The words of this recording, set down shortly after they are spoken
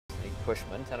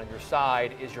Cushman. 10 on your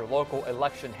side is your local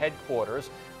election headquarters.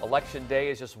 Election day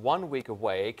is just 1 week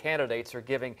away. Candidates are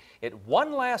giving it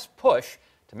one last push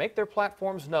to make their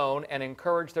platforms known and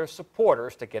encourage their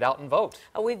supporters to get out and vote.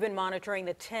 We've been monitoring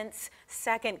the tense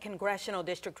second congressional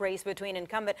district race between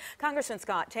incumbent Congressman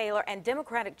Scott Taylor and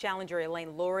Democratic challenger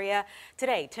Elaine Luria.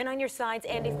 Today, 10 on your side's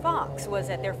Andy Fox was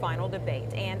at their final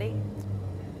debate. Andy?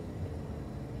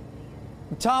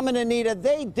 Tom and Anita,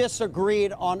 they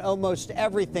disagreed on almost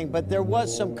everything, but there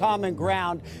was some common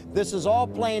ground. This is all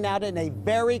playing out in a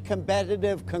very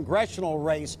competitive congressional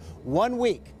race 1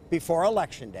 week before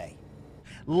Election Day.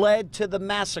 Led to the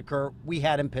massacre we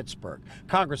had in Pittsburgh.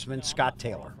 Congressman Scott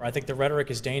Taylor. I think the rhetoric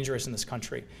is dangerous in this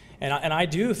country. And I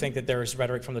do think that there is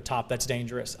rhetoric from the top that's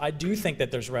dangerous. I do think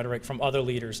that there's rhetoric from other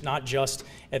leaders, not just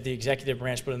at the executive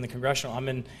branch, but in the congressional.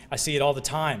 I see it all the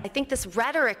time. I think this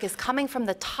rhetoric is coming from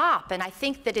the top, and I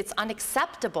think that it's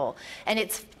unacceptable, and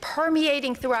it's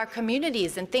permeating through our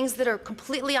communities and things that are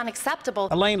completely unacceptable.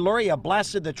 Elaine Luria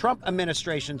blasted the Trump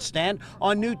administration's stand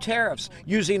on new tariffs,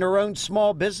 using her own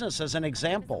small business as an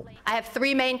example. I have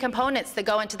three main components that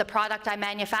go into the product I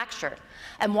manufacture,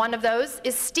 and one of those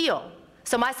is steel.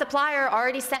 So my supplier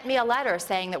already sent me a letter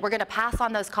saying that we're going to pass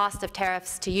on those cost of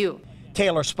tariffs to you.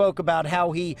 Taylor spoke about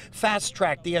how he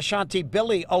fast-tracked the Ashanti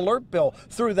Billy alert bill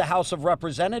through the House of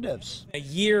Representatives. A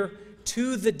year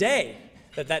to the day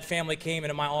that family came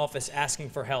into my office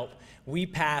asking for help, we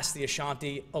passed the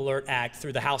Ashanti Alert Act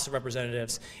through the House of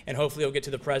Representatives, and hopefully it'll get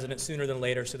to the president sooner than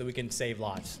later so that we can save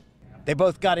lives. They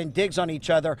both got in digs on each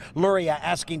other. Luria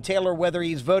asking Taylor whether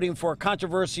he's voting for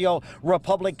controversial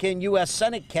Republican U.S.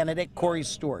 Senate candidate Corey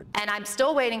Stewart. And I'm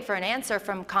still waiting for an answer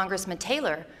from Congressman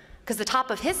Taylor, because the top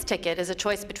of his ticket is a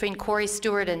choice between Corey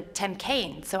Stewart and Tim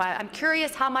Kaine. So I'm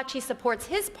curious how much he supports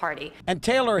his party. And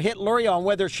Taylor hit Luria on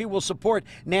whether she will support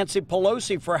Nancy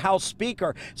Pelosi for House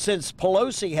Speaker, since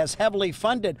Pelosi has heavily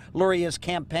funded Luria's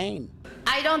campaign.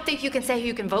 I don't think you can say who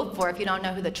you can vote for if you don't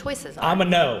know who the choices are. I'm a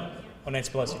no on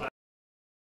Nancy Pelosi.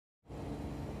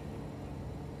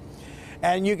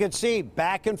 And you can see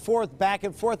back and forth,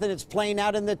 and it's playing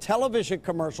out in the television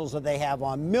commercials that they have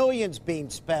on. Millions being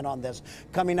spent on this.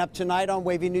 Coming up tonight on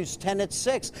Wavy News 10 at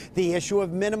 6, the issue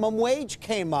of minimum wage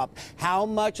came up. How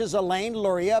much is Elaine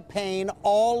Luria paying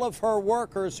all of her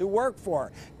workers who work for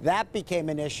her? That became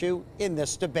an issue in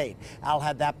this debate. I'll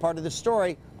have that part of the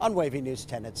story on Wavy News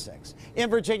 10 at 6. In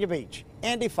Virginia Beach,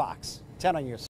 Andy Fox, 10 on your side.